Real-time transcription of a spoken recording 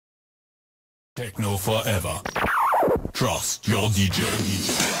Techno forever. Trust your DJ.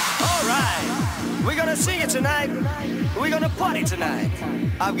 Alright, we're gonna sing it tonight. We're gonna party tonight.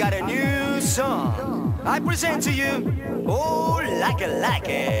 I've got a new song. I present to you, oh, like it, like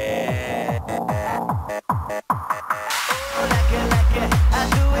it. Oh, like it, I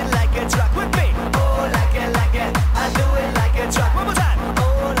do it like a truck with me. Oh, like it, I do it like a truck. One more time.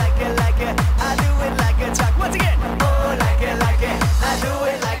 Oh, like it, I do it like a truck. Once again. Oh, like it, I do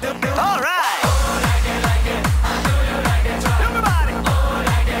it like the. All right.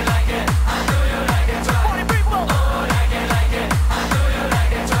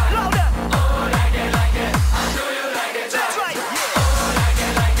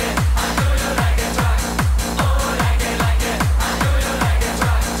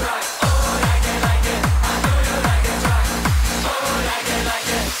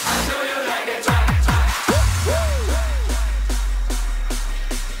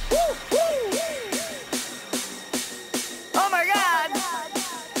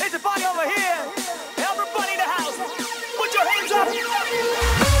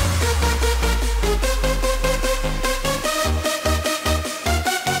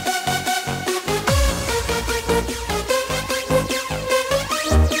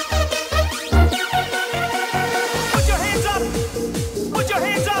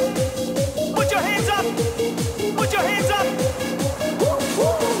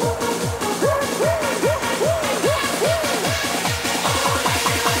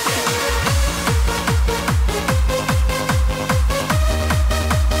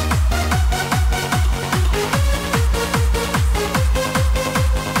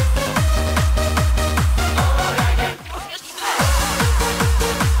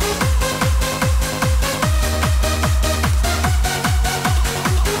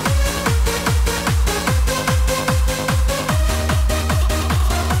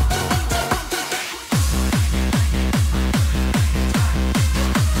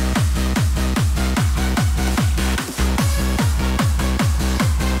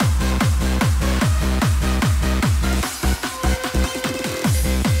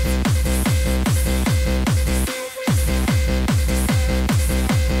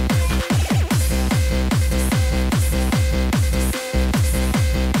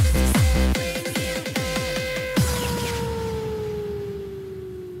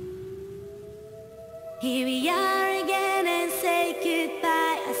 Here we are again and say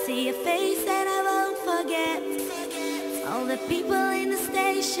goodbye. I see your face and I won't forget. All the people in the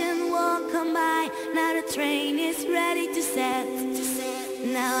station won't come by. Now the train is ready to set.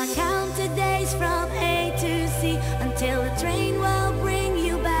 Now I count the days from A to Z until the train will bring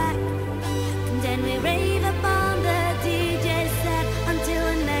you back. And then we rave upon the DJ set until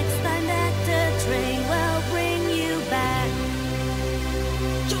the next time that the train will bring you back.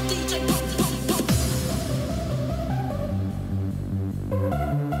 Yo, DJ,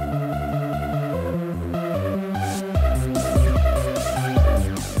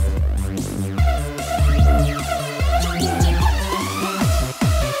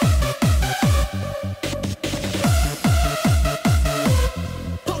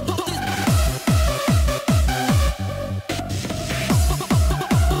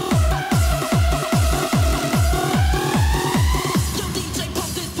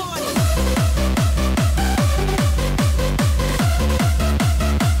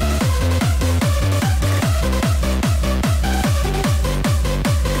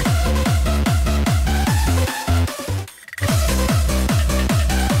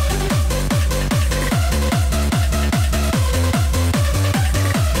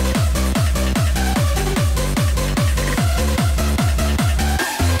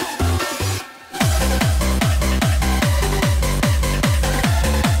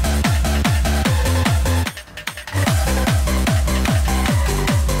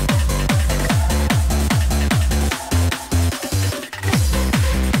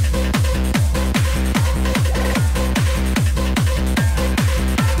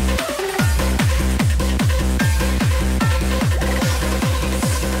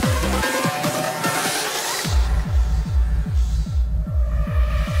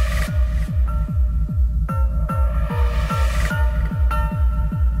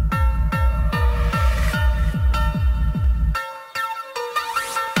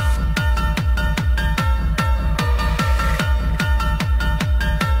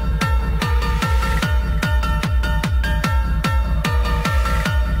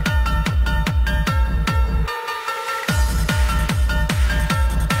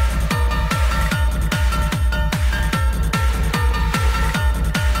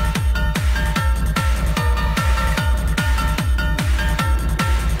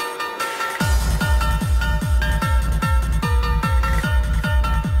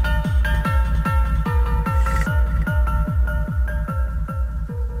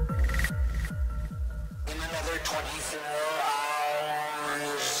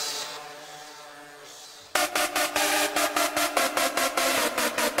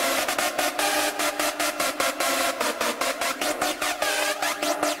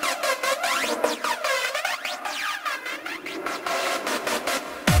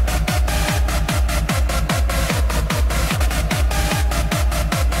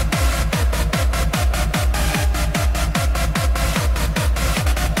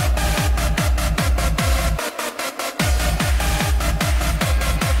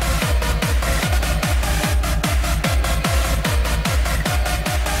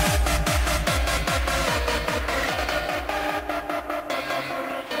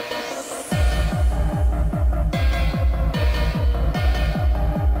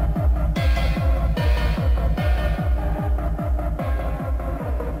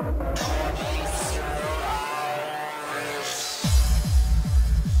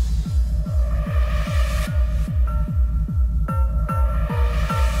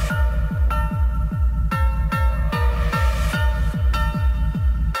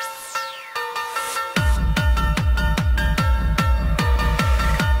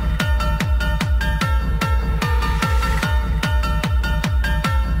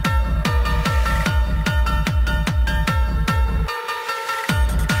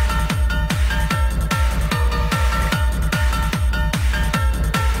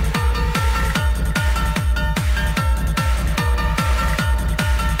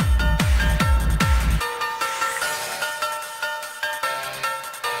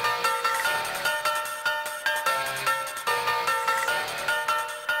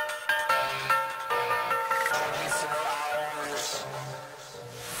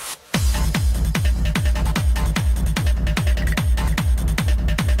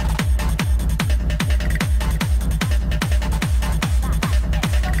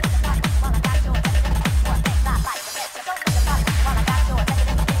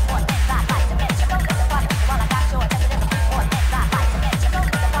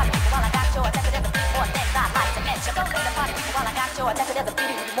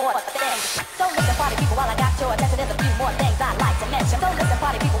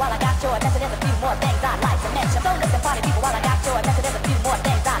 your attention. There's a few more things I'd like to mention. Don't listen, party people, while I got your attention. There's a few more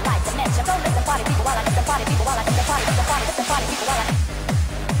things I'd like to mention. Don't listen, party people, while I get the party people, while I get the party people, while I get the party people, while I.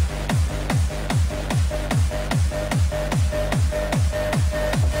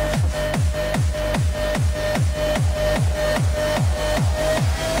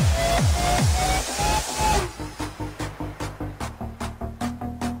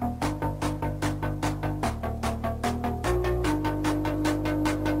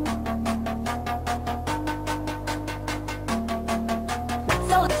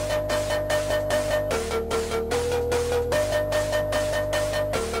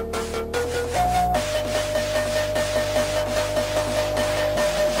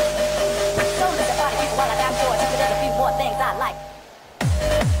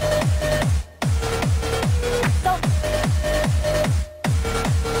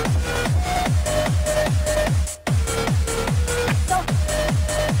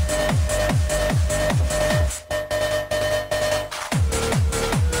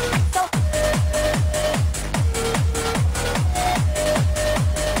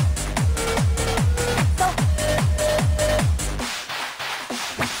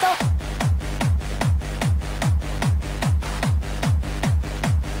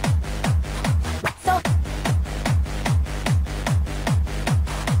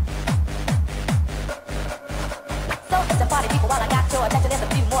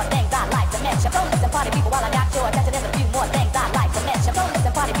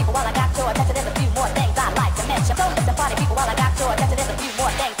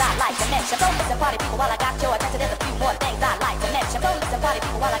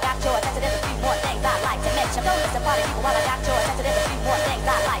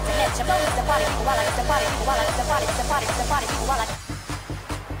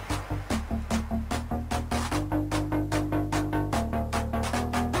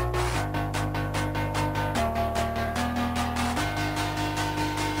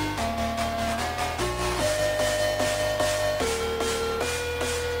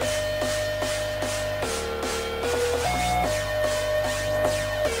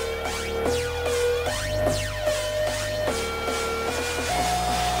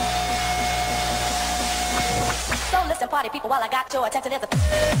 Party people, while I got your attention, there's a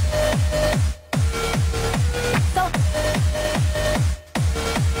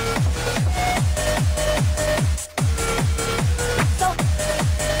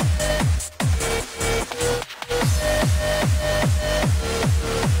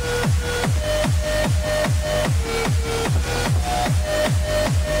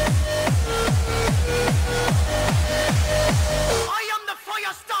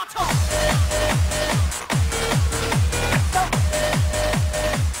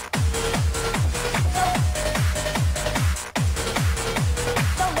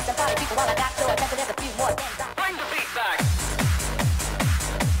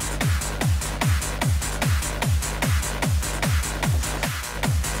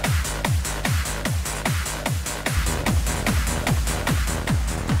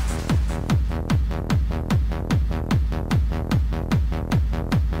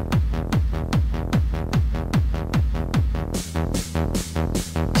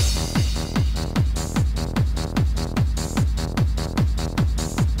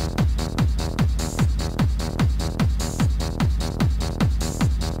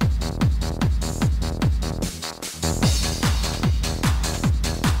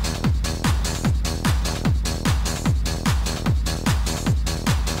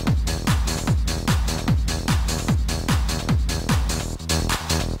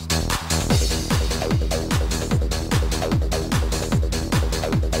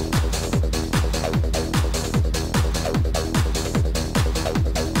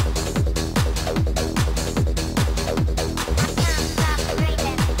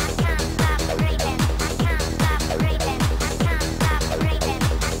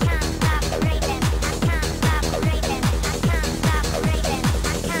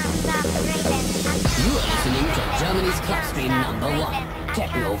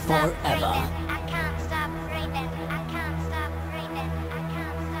Techno forever.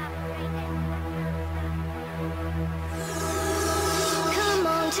 Come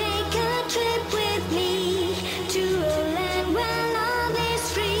on, take a trip with me to a land where love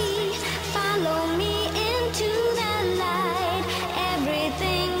is free. Follow me into the light.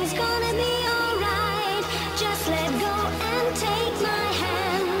 Everything's gonna be alright. Just let go and take my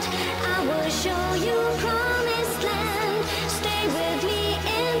hand. I will show you promised land. Stay with me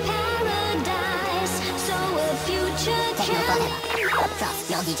in paradise, so a future can be mine. Trust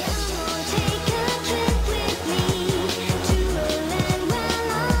your DJ. Take a trip with me to a land where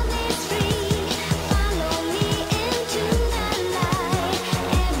love is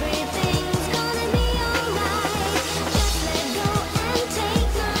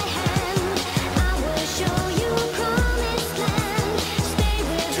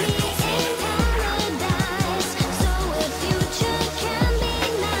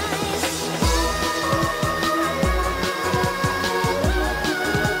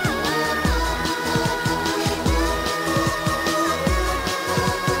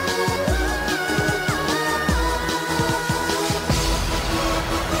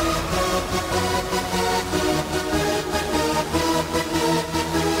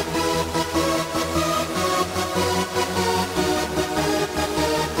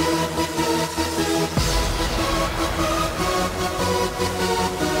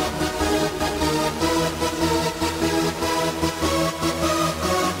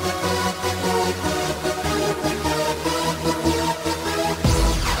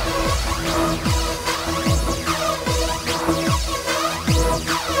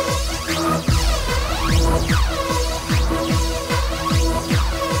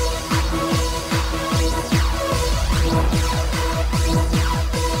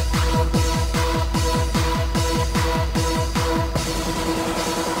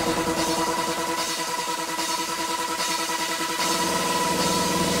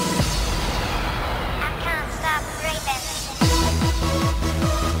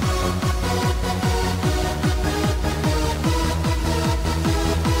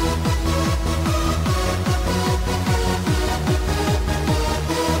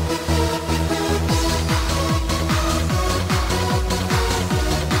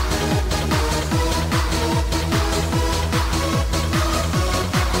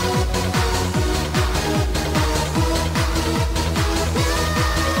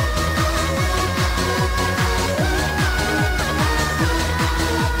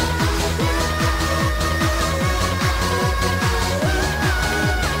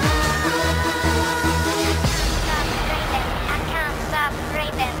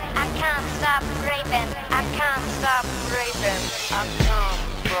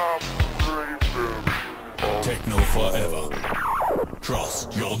Techno forever.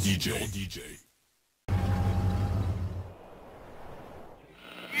 Trust your DJ.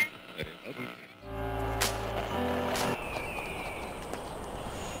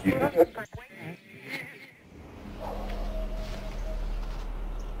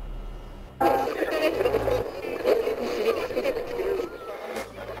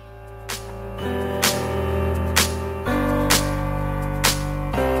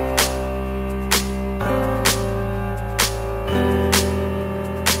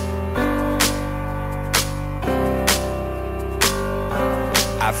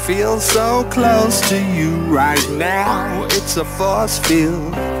 I feel so close to you right now, it's a force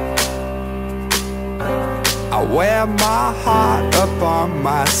field. I wear my heart up on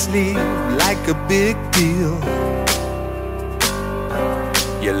my sleeve like a big deal.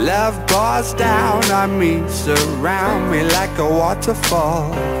 Your love pours down on me, surround me like a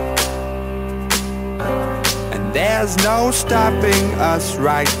waterfall. And there's no stopping us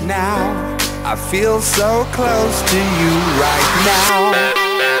right now. I feel so close to you right now.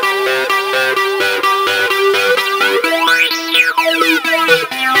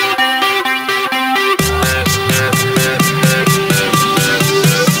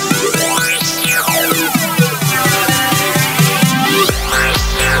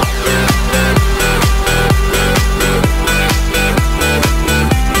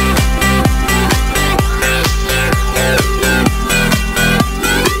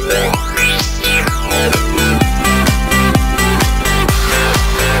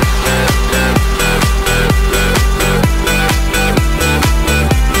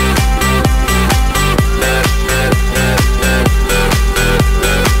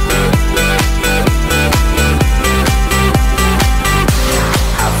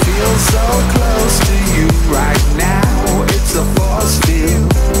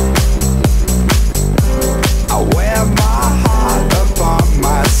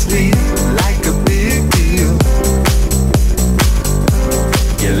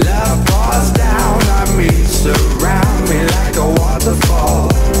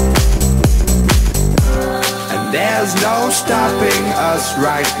 There's no stopping us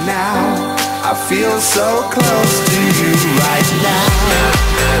right now. I feel so close to you right now.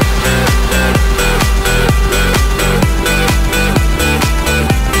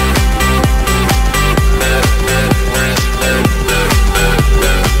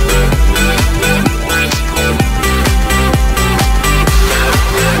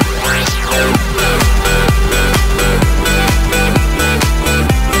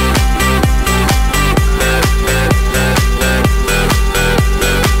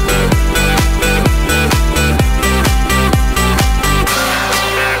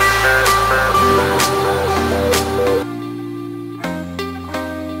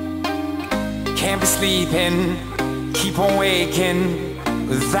 Can't be sleeping, keep on waking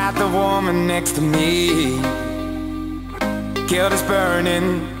without the woman next to me. Guilt is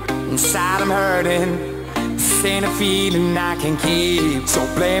burning, inside I'm hurting. This ain't a feeling I can keep. So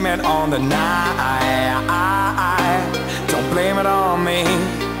blame it on the night. Don't blame it on me.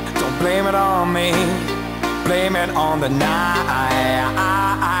 Don't blame it on me. Blame it on the night.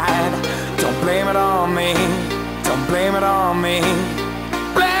 Don't blame it on me. Don't blame it on me.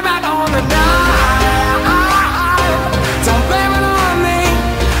 Blame it on the night. Don't blame it on me.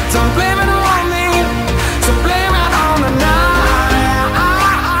 Don't blame it on me. So blame it on the night.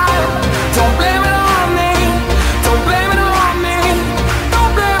 Don't blame it on me. Don't blame it on me.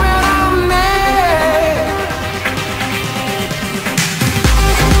 Don't blame it on me.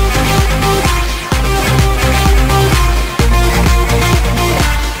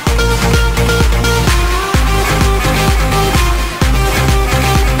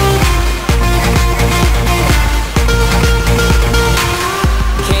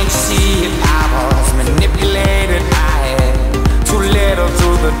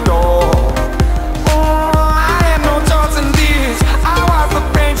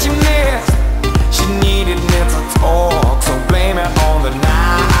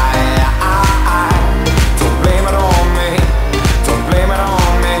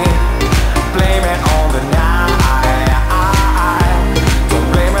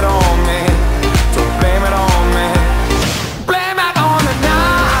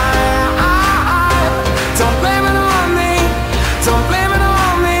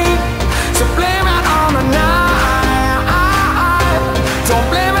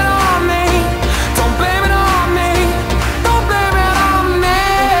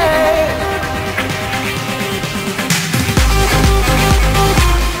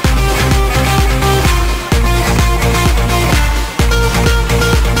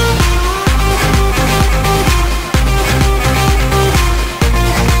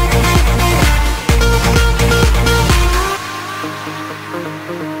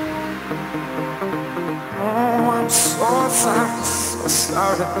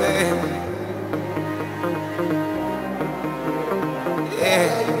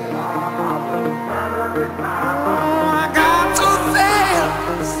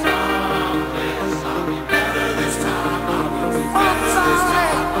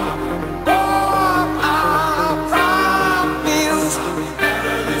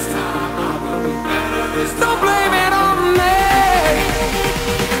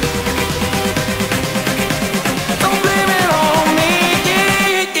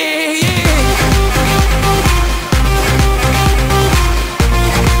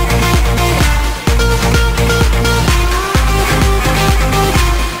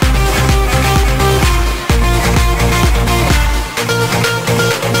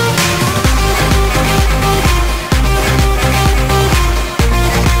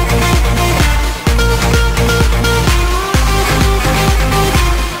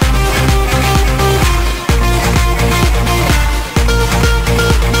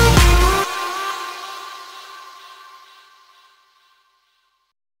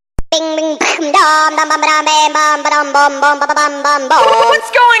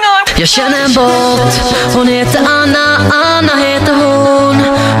 What's going on? Jag känner en bot, hon heter Anna, Anna heter hon.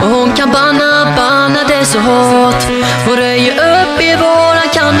 Och hon kan banna det så hårt. Hon röjer upp i våran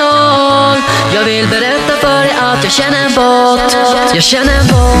kanal. Jag vill berätta för dig att jag känner en bot. Jag känner en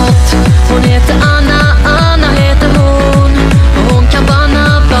bot, hon heter Anna, Anna heter hon. Och hon kan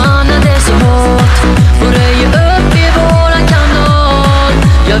banna det så hårt. Hon röjer upp i våran kanal.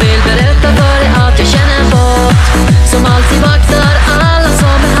 Jag vill berätta för dig att jag känner en bot som alltid vaktar alla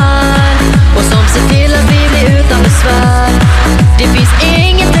som är här och som ser till att vi blir utan besvär. Det finns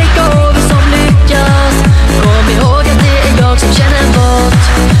ingen takeover som lyckas. Kom ihåg att det är jag som känner en bot.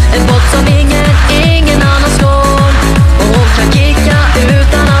 En bot som ingen annan slår. Och hon kan kicka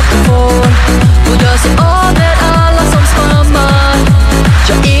utan att hon får. Hon gör sig av med alla som spammar.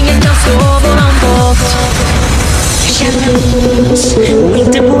 Ja, ingen kan slå våran bot. Jag känner bot, och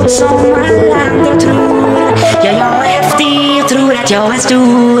inte bot som alla andra tror. Ja, jag är häftig, jag tror att jag är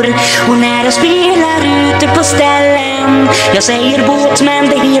stor. Och när jag spelar ute på ställen, jag säger båt men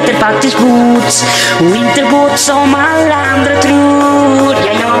det heter faktiskt boots. Och inte båt som alla andra tror.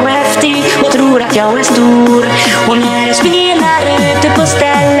 Ja, jag är häftig och tror att jag är stor. Och när jag spelar ute på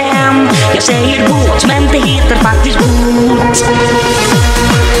ställen, jag säger båt men det heter faktiskt boots.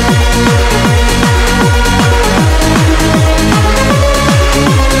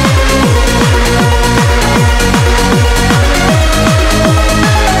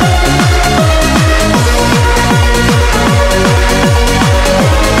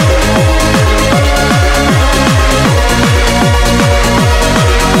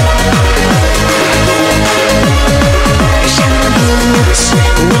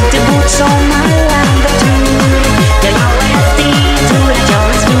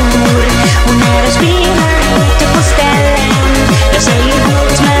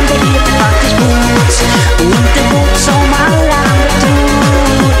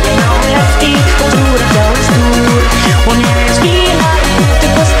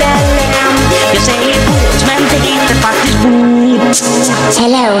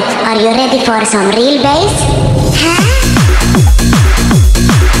 Hello, are you ready for some real bass? Huh?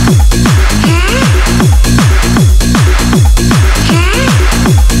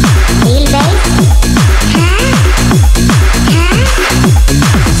 Real bass?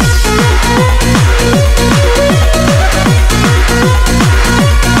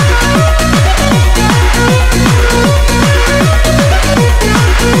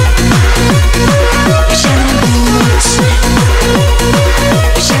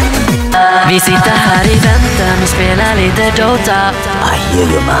 Vi sitter här i väntan och spelar lite Dota. I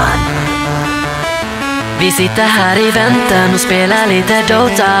hear you, man. Vi sitter här i väntan och spelar lite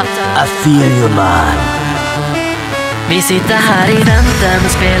Dota. I feel you, man. Vi sitter här i väntan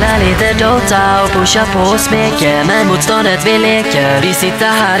och spelar lite Dota och pushar på och smeker med motståndet vi leker. Vi sitter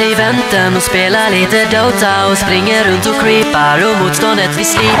här i väntan och spelar lite Dota och springer runt och creepar och motståndet vi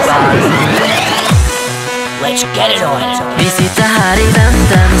slipar. Let's get it on. Vi sitter här i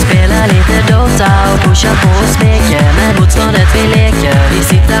väntan och spelar lite Dota och pushar på och smeker